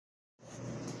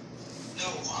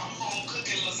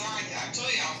I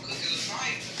told you I was cooking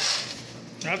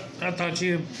lasagna. I thought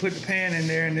you put the pan in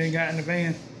there and then got in the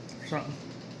van or something.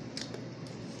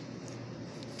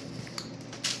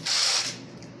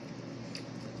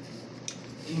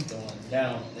 He's going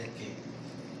down that cake.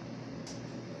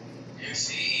 Yes,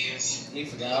 he is. He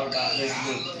forgot all about his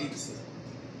little pizza.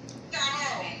 No,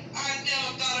 I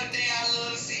never thought a day I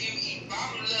love to see you eat. But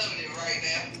I'm loving it right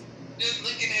now. Just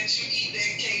looking at you eat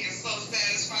that cake is so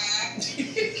satisfying.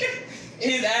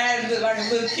 His eyes look like a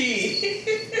little kid.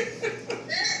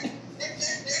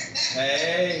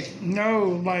 Hey.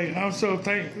 No, like I'm so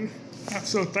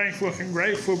thankful and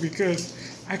grateful because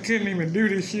I couldn't even do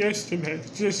this yesterday.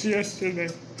 Just yesterday.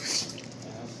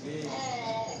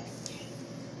 Oh,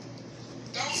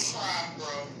 don't cry, bro.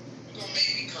 You're gonna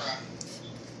make me cry.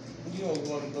 You don't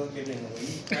want to look at it anyway.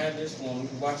 You cried this morning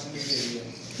watching the video.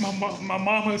 My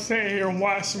mama sat here and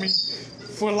watched me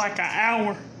for like an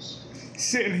hour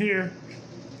sitting here,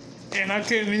 and I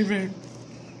couldn't even.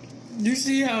 You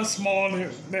see how small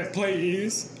that plate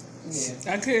is?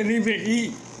 Yeah. I couldn't even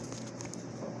eat.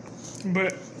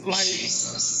 But like,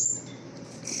 Jesus.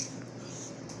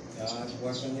 God's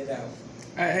working it out.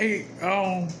 I ate.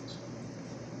 I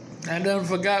done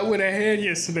forgot what I had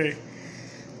yesterday.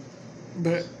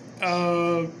 But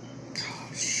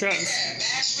shucks. You had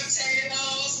mashed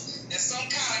potatoes and some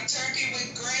kind of turkey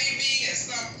with gravy and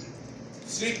something.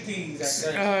 Sweet peas,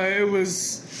 I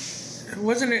think.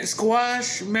 Wasn't it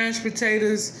squash, mashed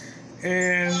potatoes,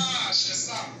 and Gosh, or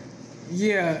something.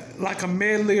 yeah, like a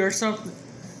medley or something.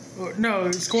 No,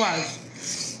 it's squash.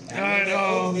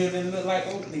 Oatmeal didn't look like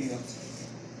oatmeal.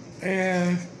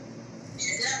 And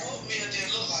That oatmeal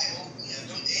didn't look like oatmeal.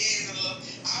 Them eggs and look.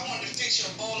 I wanted to fix you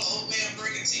a bowl of oatmeal and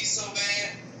bring it to you so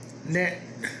bad. that,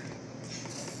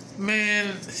 man,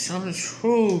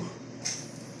 whew,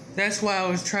 that's why I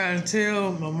was trying to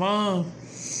tell my mom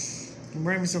to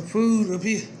bring me some food up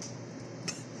here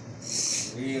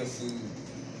Real food.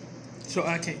 so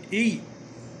I can eat.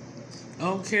 I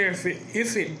don't care if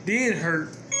it did hurt.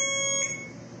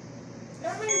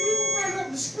 I mean, we were right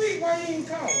up the street. Why you didn't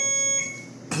call?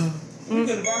 We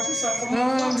could have bought you something from No,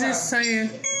 my I'm house. just saying,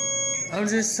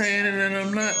 and then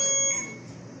I'm not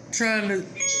trying to.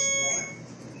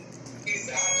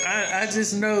 I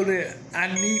just know that I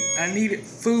needed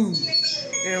food,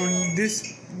 and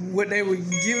this what they were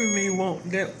giving me won't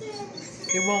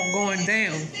going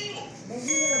down.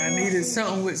 I needed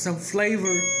something with some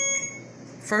flavor.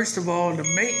 First of all, to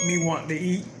make me want to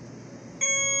eat.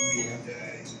 Yeah.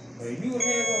 But if you would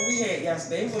have had what we had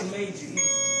yesterday, it would have made you eat.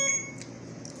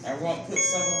 I want to put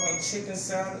some of her chicken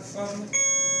salad for me.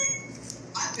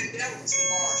 I think that was too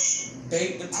harsh.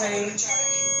 Baked I potato. would try to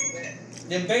eat that.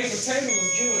 The baked potato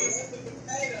was good. The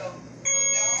potato, but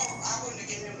no, I wouldn't have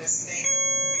given him the steak.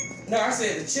 No, I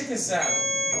said the chicken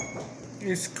salad.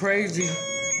 It's crazy.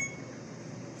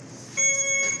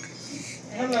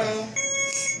 Hello.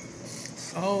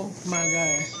 Oh my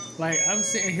God! Like I'm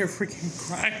sitting here freaking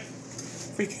crying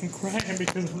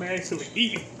because I'm actually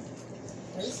eating.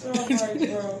 It's all right,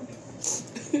 bro.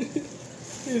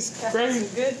 It's crazy.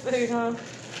 Good food, huh?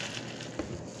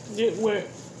 Get wet.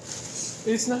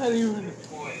 It's not even.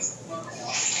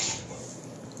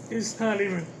 It's not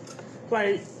even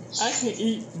like I can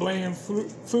eat bland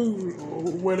food or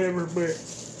whatever, but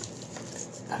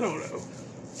I don't know.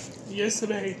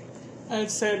 Yesterday, I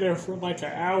sat there for like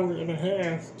an hour and a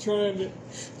half trying to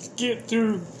get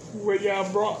through what y'all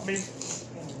brought me,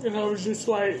 and I was just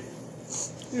like,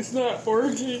 it's not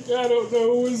working. I don't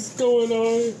know what's going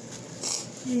on.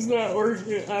 It's not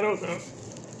working. I don't know.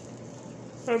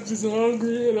 I'm just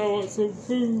hungry and I want some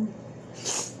food.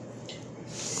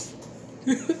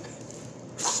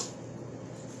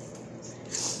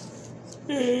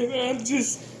 And I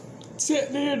just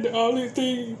sat there and the only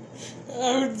thing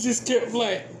I just kept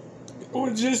like, or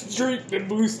just drink the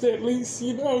boost at least,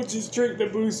 just drink the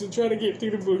boost and try to get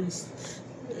through the boost.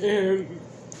 And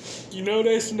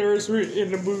that's nourishment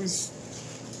in the boost.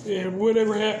 And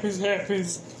whatever happens,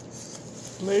 happens.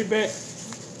 Lay back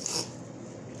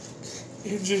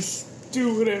and just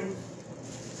do whatever.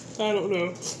 I don't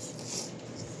know.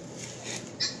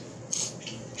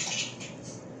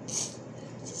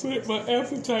 But my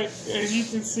appetite, as you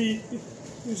can see,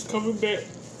 is coming back.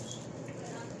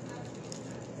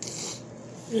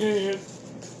 And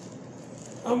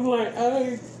I'm like,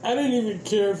 I didn't even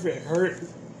care if it hurt.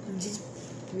 Just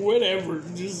whatever.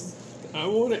 Just, I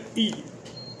want to eat.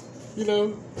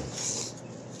 I'm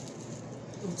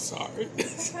sorry.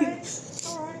 Okay,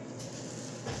 alright.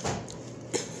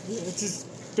 I just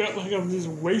felt like I'm just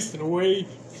wasting away.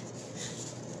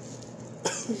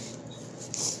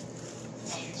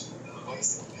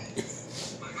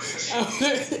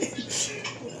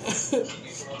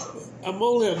 I'm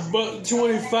only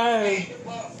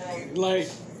 $1.25. Like,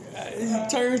 he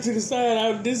turned to the side,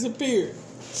 I disappeared.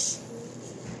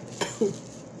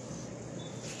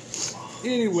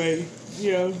 Anyway,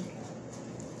 yeah.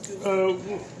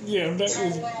 Yeah, that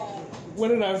was. What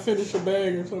did I finish a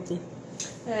bag or something?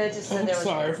 Just said there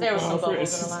sorry was, there was some for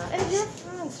bubbles in the line. Hey, you're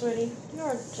fine, sweetie.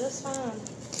 You're just fine.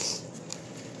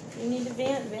 You need to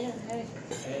vent. Hey,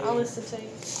 I'll listen to you.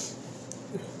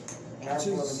 My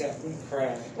brother got me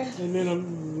crying. And then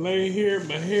I'm laying here,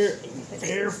 my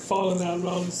hair falling out and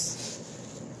all this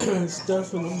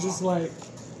stuff, and I'm just like,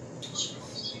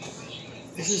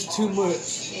 this is too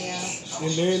much. Yeah.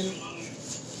 And then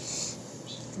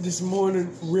this morning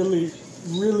really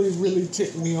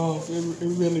ticked me off. It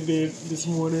really did this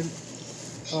morning.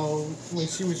 When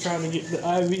she was trying to get the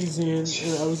IVs in,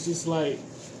 and I was just like,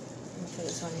 For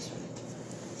this one,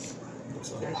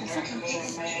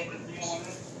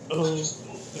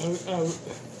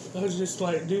 I was just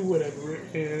like, do whatever,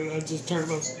 and I just turned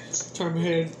my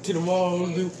head to the wall,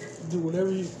 do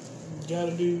whatever you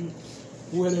gotta do,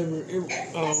 whatever.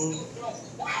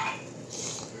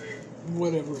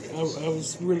 Whatever. I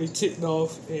was really ticked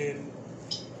off and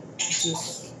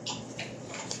just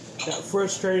got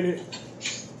frustrated,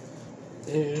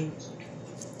 and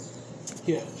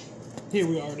yeah, here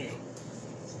we are now.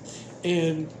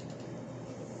 And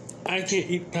I can't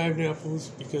eat pineapples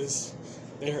because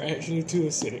they're actually too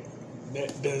acidic.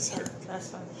 That does hurt. That's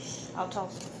fine. I'll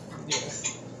toss them.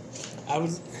 Yeah. I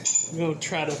was gonna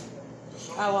try to.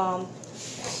 Oh,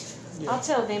 Yeah. I'll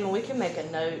tell them, and we can make a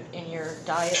note in your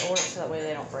diet order so that way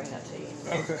they don't bring that to you.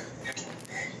 Okay.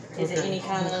 Is it any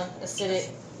kind of acidic?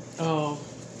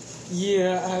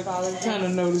 Yeah, I Bothers you? kind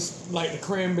of noticed like the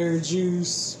cranberry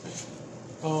juice,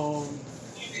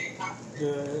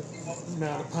 the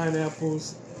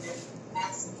pineapples,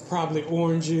 probably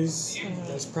oranges. Mm-hmm.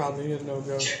 That's probably a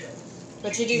no-go.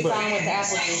 But you do fine with the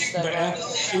apple juice, though, But right?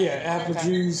 apple Okay.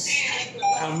 juice.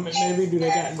 Maybe do they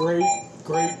got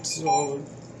grapes or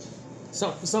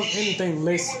some anything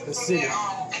less acidic.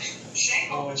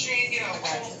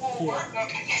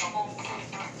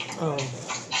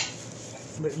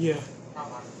 But yeah.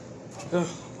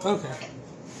 Okay.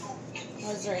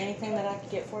 Was there anything that I could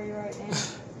get for you right now?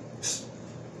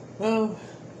 Well,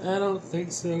 I don't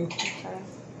think so. Okay.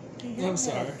 I'm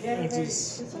sorry. I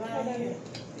just It's okay, baby.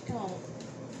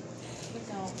 We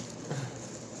don't.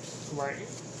 right.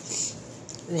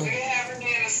 Do they have any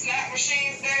of the snack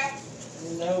machines there?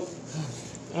 Nope.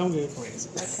 I'm good, please.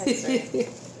 Okay, sir.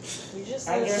 You just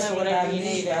I let us guess know when whatever I you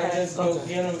need, need. I Okay. just go Okay.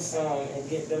 get them some and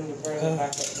get them to bring it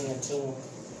back up into them.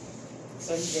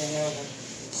 So you can have them.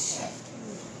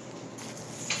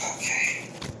 Okay.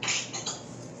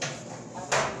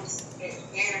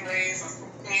 Anyways, I'm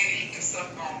planning to eat the stuff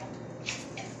on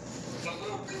the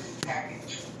little good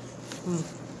package. You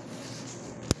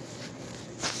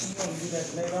gonna do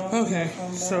that later on? Okay,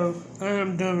 Come back? so I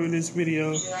am done with this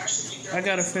video. I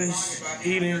gotta finish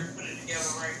eating. Put it together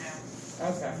right now.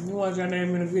 Okay. You want your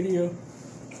name in the video?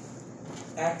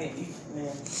 I can eat,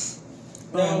 man.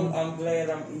 No, I'm glad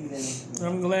I'm eating.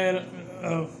 I'm glad.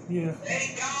 Yeah.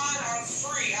 Thank God I'm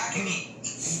free. I can eat.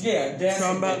 Yeah, definitely. So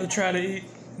I'm about to try to eat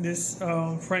this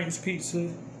Frank's pizza.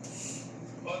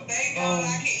 But thank God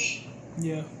I can eat.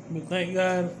 Yeah, but thank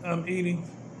God I'm eating.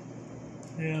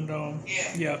 And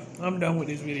yeah, I'm done with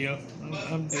this video. I'm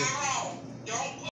done. Tyrone,